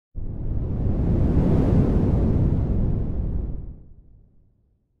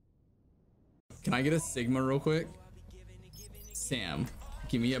Can I get a Sigma real quick? Sam,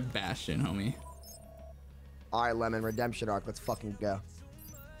 give me a Bastion, homie. All right, Lemon, redemption arc. Let's fucking go.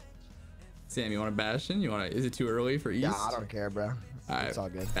 Sam, you want a Bastion? You want to? Is it too early for East? Yeah, I don't care, bro. All right, it's all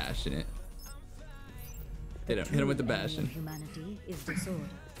good. Bastion it. Hit him with the Bastion. Humanity is disorder.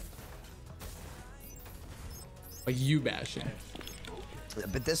 Like you Bastion.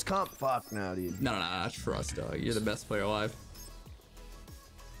 But this comp, fuck no, dude. No, trust, dog. You're the best player alive.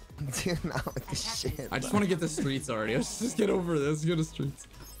 Dude, not with this shit. I just want to get the streets already. Let's just get over this. Let's go to streets.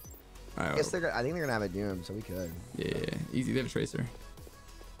 All right. I think they're gonna have a Doom, so we could. Yeah, easy. They have a Tracer.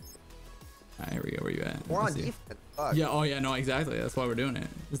 All right, here we go. Where you at? We're on defense. Fuck. Yeah. Oh yeah. No, exactly. That's why we're doing it.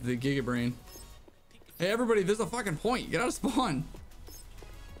 This is the Giga Brain. Hey everybody, there's a fucking point. Get out of spawn.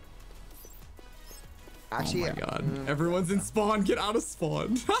 Actually, oh my god. Everyone's in spawn. Get out of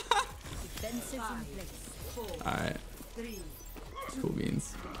spawn. All right. Cool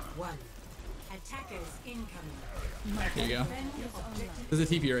beans. Attackers incoming. Here you go. There's a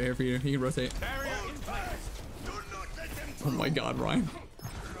TP right here for you. You can rotate. Oh my god, Ryan.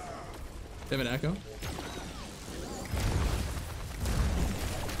 They have an echo.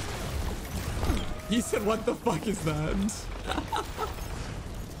 He said, what the fuck is that?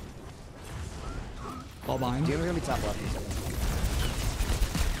 All behind. Doom's gonna be top left.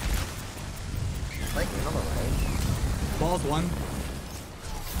 Right, I'm okay. Ball's one.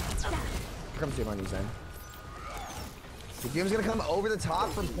 Here comes Doom on you, Zen. The Doom's gonna come over the top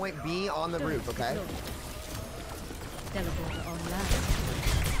from point B on the roof, okay? Teleporter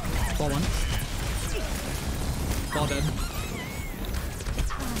online. Ball one. Ball dead.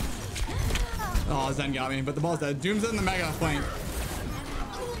 Oh, Zen got me, but the ball's dead. Doom's in the mega flank.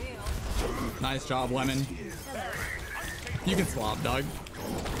 Nice job, Lemon. You can swap, dog.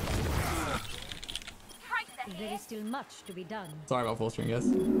 There is still much to be done. Sorry about full screen, guys.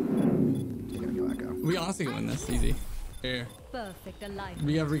 You're gonna go echo. We honestly can win this easy. Here. Perfect alignment.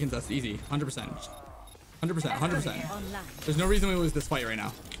 We have recontest easy. 100%. 100%. 100%. Online. There's no reason we lose this fight right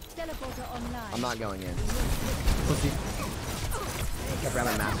now. Teleporter online. I'm not going in. Pussy. Kept around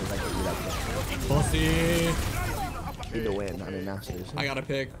my masters, I could do that shit. Pussy. Need to win. I mean, masters. I got a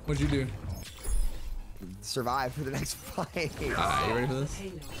pick. What'd you do? Survive for the next fight. Alright, you ready for this?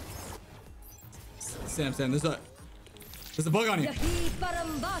 Sam, there's a bug on you.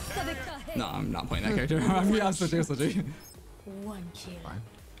 No, I'm not playing that character. I'm switching. One kill. Fine.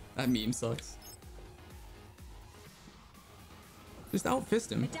 That meme sucks. Just out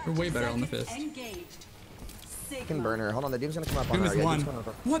fist him. We're way better on the fist. Fucking burner. Hold on, the Doom's gonna come up on Doom our is one.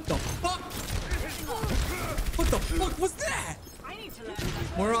 What the fuck? What the fuck was that?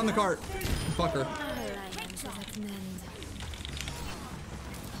 We're on the cart. Fucker.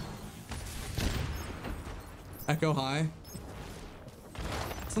 Echo high.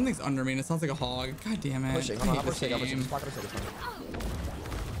 Something's under me and it sounds like a hog. God damn it. Pushing. I Hold hate on, this game.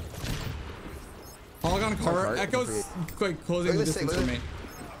 Hog on cart. Echo's like closing the distance from me.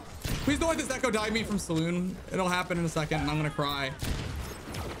 Please don't let this Echo die me from Saloon. It'll happen in a second and I'm gonna cry.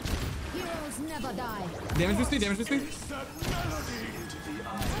 Heroes never die. Damage boost me, damage boost me.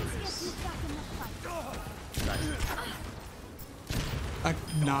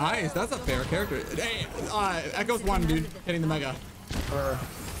 Nice, that's a fair character. Hey, Echo's one, dude. Hitting the mega.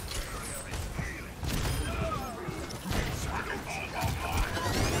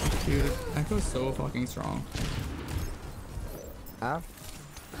 Dude, Echo's so fucking strong. Half?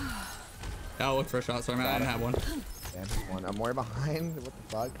 I'll look for a shot. Sorry, man, I didn't have one. Yeah, just one. I'm more behind. What the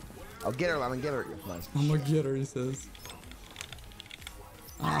fuck? I'll get her, Lemon. Get her. Nice. I'm gonna get her, he says.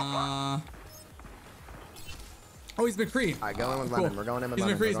 Oh, he's Kephrii. Alright, go in with Lemon. We're going in with He's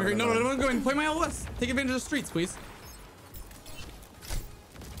Lemon. Kephrii. No, go in. Play my LS. Take advantage of the streets, please.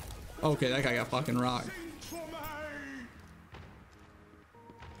 Okay, that guy got fucking rocked.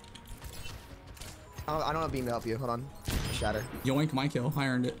 I don't have beam to help you. Hold on. Shatter. Yoink, my kill. I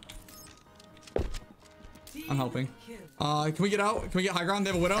earned it. I'm helping. Can we get out? Can we get high ground?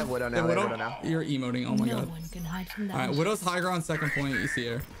 They have a Widow? They have Widow now. They have Widow now. You're emoting. Oh my god. No one can hide from that. Alright, Widow's high ground, second point. You see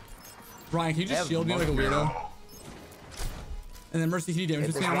her. Ryan, can you just shield me like a weirdo? And then Mercy, can you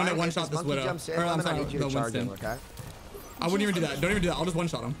damage me? I want to one-shot this Widow. Or, I'm sorry, the Winston. Okay? I wouldn't even do that. Don't even do that. I'll just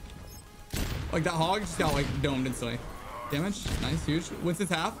one-shot him. Like that hog just got like domed instantly. Damage. Nice, huge. Winston's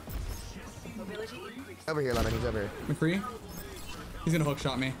half. Over here, Lemon. He's over here. Kephrii. He's gonna hook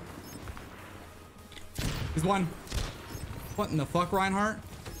shot me. He's one. What in the fuck, Reinhardt?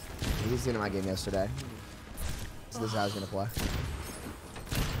 He's in my game yesterday. So this is how he's gonna play.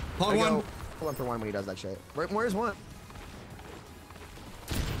 Hog one. Pull him for one when he does that shit. Where's one?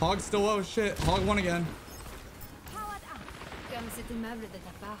 Hog's still low. Shit. Hog one again.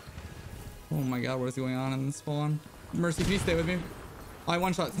 Oh my god, what is going on in this spawn? Mercy, can you stay with me? I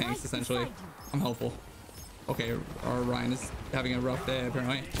one-shot tanks, essentially. I'm helpful. Okay, our Ryan is having a rough day,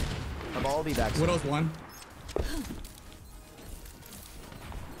 apparently. I'll be back soon. Widow's one.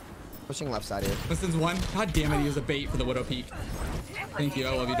 Pushing left side here. Winston's one. God damn it, he was a bait for the Widow peak. Thank you,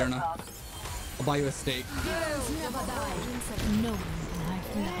 I love you, Derna. I'll buy you a steak.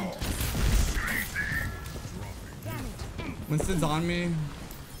 Winston's on me.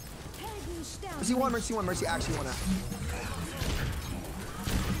 Mercy one, Mercy one, Mercy actually won.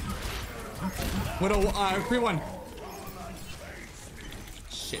 Widow, 3-1.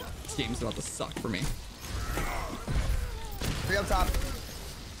 Shit, this game's about to suck for me. 3 up top.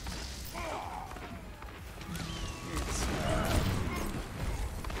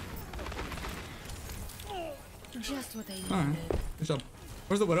 Just what I needed. All right, good job.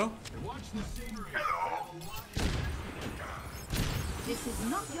 Where's the Widow? This is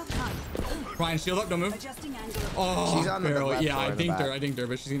not your time. Ryan, shield up, don't move. Oh, she's on the barely. left Yeah, I or in the dinked her,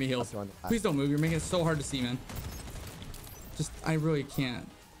 but she's gonna heal. Please don't move. You're making it so hard to see, man. Just, I really can't.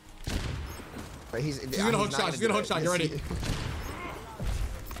 But she's gonna hook shot. She's gonna hook shot. Get ready.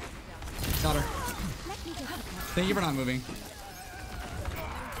 Got her. Thank you for not moving.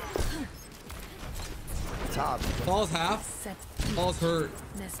 Top. Ball's half. Ball's hurt.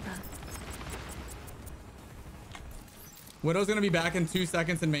 Widow's gonna be back in 2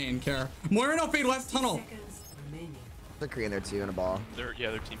 seconds in main. Care. Moira no fade left tunnel. They're Korean there too in a ball. Their team's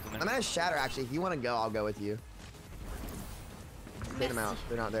in there. I'm gonna shatter actually. If you want to go, I'll go with you. Take them out.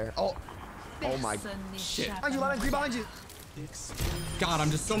 They're not there. Oh. Oh my shit. Behind you, Lana, creep behind you. God,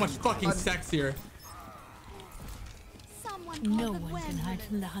 I'm just so much fucking sexier. No one can hide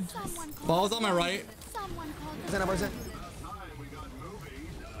from the hunters. Ball's on my right.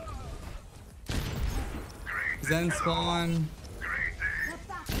 Zen spawn.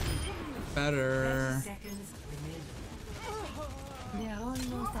 Better.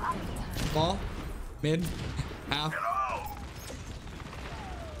 Ball. Mid. Half.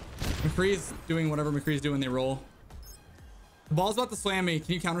 McCree's doing whatever McCree's doing. They roll. The ball's about to slam me.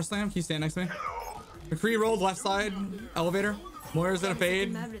 Can you counter slam? Can you stand next to me? McCree rolled left side. Elevator. Moira's gonna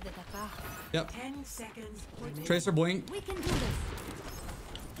fade. Yep. 10 seconds. Tracer blink. We can do this.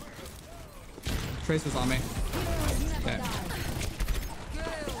 Tracer's on me. Okay.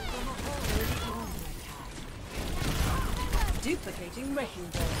 Duplicating wrecking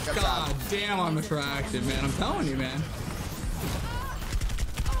ball. God damn, I'm attractive, man. I'm telling you, man.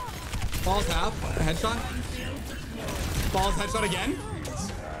 Ball's half. Headshot. Ball's headshot again.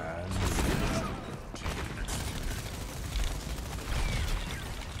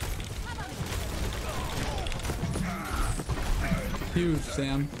 Huge,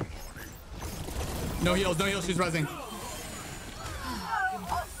 Sam. No heals, no heals. She's rezzing.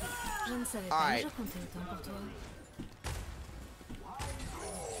 All right.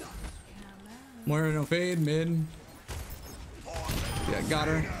 Moira no fade. Mid. Yeah, got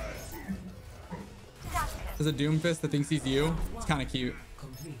her. There's a Doomfist that thinks he's you. It's kind of cute.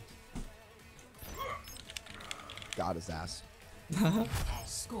 Got his ass.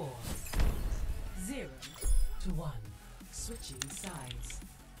 Score 0-1. Switching sides.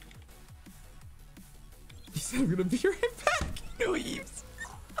 He said I'm gonna be right back. No Eves.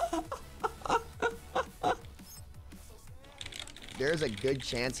 There's a good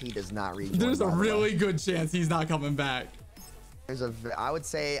chance he does not rejoin. There's a really good chance he's not coming back. There's a, I would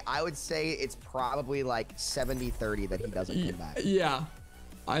say it's probably like 70-30 that he doesn't come back. Yeah,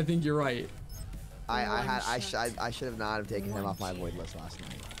 I think you're right. I should have not have taken him off my void list last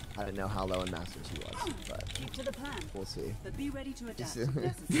night. I didn't know how low in Masters he was, but Keep to the plan. We'll see. But be ready to adapt.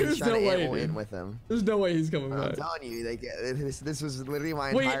 There's no way, in with him. There's no way he's coming back. I'm telling you, this was literally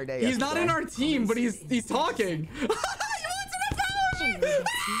my Wait, entire day. He's not in our team, but he's talking.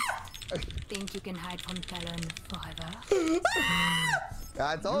 Think you can hide from Talon forever?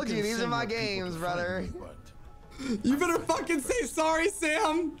 I told you, these are my games, brother. You better fucking say sorry,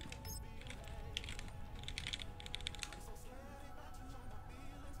 Sam.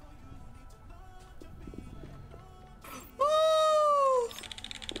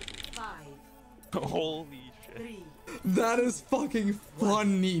 Holy shit. That is fucking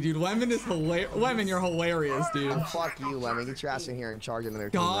funny, dude. Lemon is hilarious. Lemon, you're hilarious, dude. Oh, fuck you, Lemon. Get your ass in here and charge into their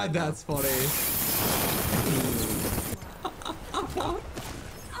team. God, right that's funny.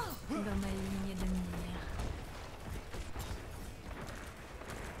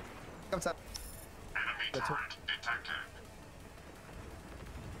 What's up?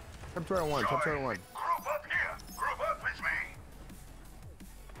 Top turtle one. Top turtle one. Group up here. Group up with me.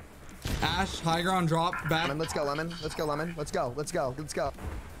 Ash, high ground drop, back. Lemon, let's go, Lemon. Let's go, Lemon. Let's go. Let's go. Let's go.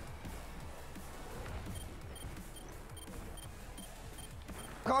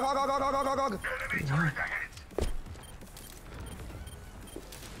 Hog!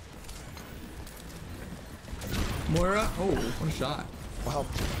 Moira. Oh, what a shot. Wow.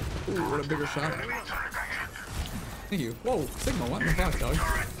 Ooh, what a bigger shot. Thank you. Whoa, Sigma, what the fuck, dog?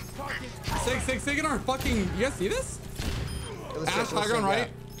 Sig in our fucking. You guys see this? Ash, high ground, right?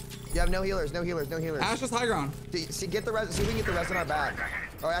 You have no healers, no healers, no healers. Ash is high ground. See, get the res. See if we can get the res in our back.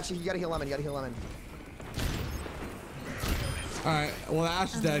 Oh, actually, you gotta heal Lemon. You gotta heal Lemon. All right. Well,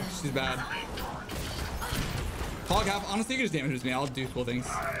 Ash is dead. She's bad. Hog half. Honestly, you can just damage me. I'll do cool things.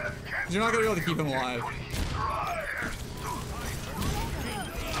 'Cause you're not gonna be able to keep him alive.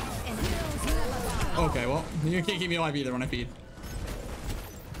 Okay, well, you can't keep me alive either when I feed.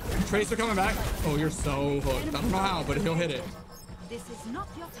 Tracer coming back. Oh, you're so hooked. I don't know how, but he'll hit it. This is not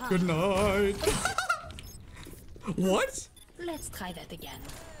your time. Good night. What? Let's try that again.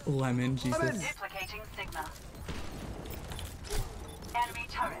 Lemon, Jesus. Duplicating Sigma. Enemy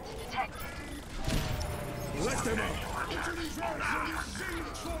turret detected.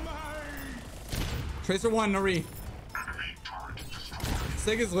 Tracer 1, no re.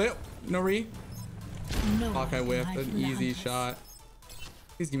 Sig is lit, no re. No. Fuck, I whiffed an easy shot.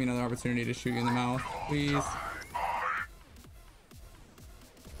 Please give me another opportunity to shoot you in the mouth, please.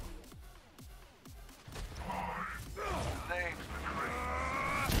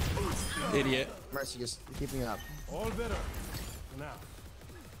 Idiot. Mercy, just keep me up. All better. Now.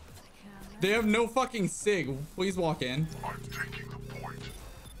 They have no fucking Sig. Please walk in. I'm taking the point.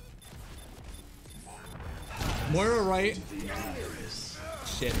 Moira right.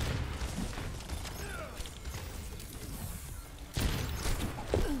 Shit.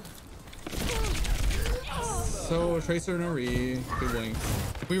 So Tracer no re. Good links.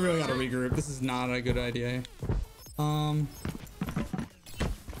 We really gotta regroup. This is not a good idea.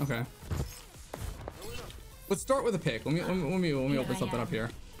 Okay. Let's start with a pick. Let me open something up here.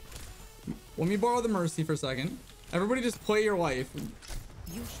 Let me borrow the Mercy for a second. Everybody just play your life.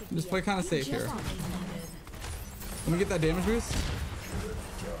 Just play kind of safe here. Let me get that damage boost.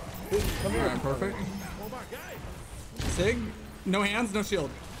 Alright, perfect. Sig, no hands, no shield.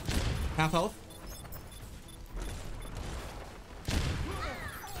 Half health.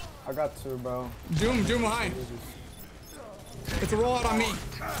 I got two, bro. Doom high. It's a rollout on me.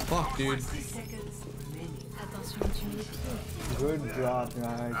 Fuck, dude. Good job,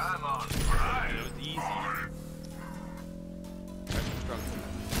 guys. I'm on fire. It was easy.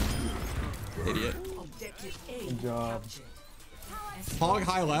 Idiot. Good job. Hog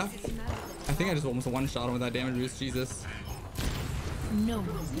high left. I think I just almost one-shot him with that damage boost. Jesus. No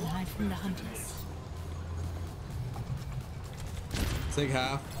one can hide from the hunters. Sig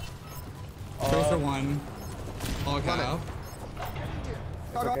half. Tracer 1. Hog half.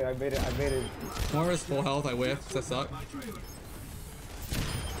 Okay, I made it. Moira's full health. I whiffed. That suck.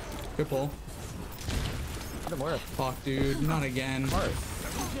 Good pull. Fuck, dude. Not again.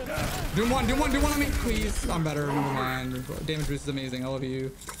 Doom one on me, please. I'm better. Never mind. Damage boost is amazing. I love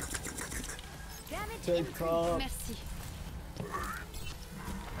you. Take top. Merci.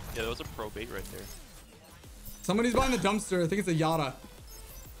 Yeah, that was a pro bait right there. Somebody's behind the dumpster. I think it's a Yada.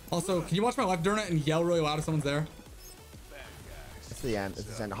 Also, can you watch my left Durna and yell really loud if someone's there? It's the end.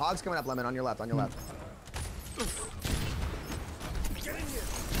 It's the end. Hog's coming up, Lemon, on your left, on your left.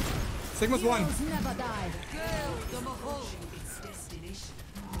 Sigma's 1. Never died.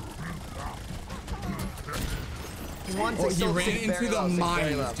 One, Oh, six, he six, ran six, into very the low, six,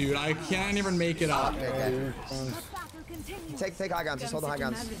 very low. mines, dude. I can't even make it up. Okay. Take high grounds. Just hold the high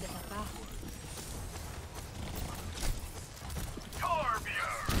grounds.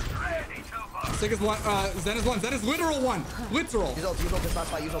 Sig is 1. Zen is 1. Zen is literal 1. Literal. Use ult this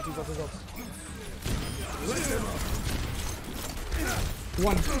last fight. Use ult.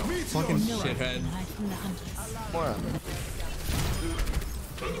 1. Fucking shithead. Mora.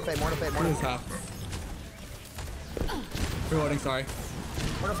 More to fade. What is half? Reloading, sorry.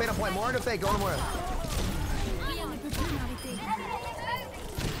 More to fade on point. More to fade. Go on Mora.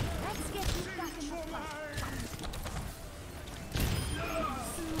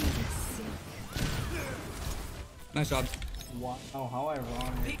 Nice job. Wow, how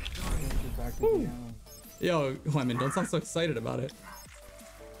ironic. Back to the end. Yo, Lemon, don't sound so excited about it.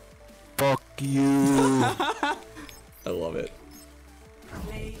 Fuck you. I love it.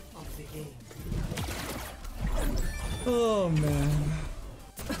 Play of the game. Oh, man.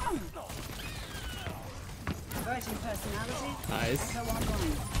 Averting personality. Nice. Echo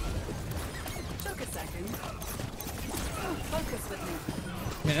online. Took a second. Focus with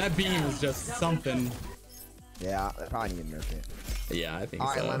me. Man, that beam is just something. Yeah, I probably need to nerf it. Yeah, I think All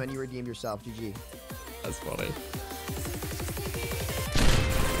right, so. Lemon, you redeemed yourself. GG. That's funny.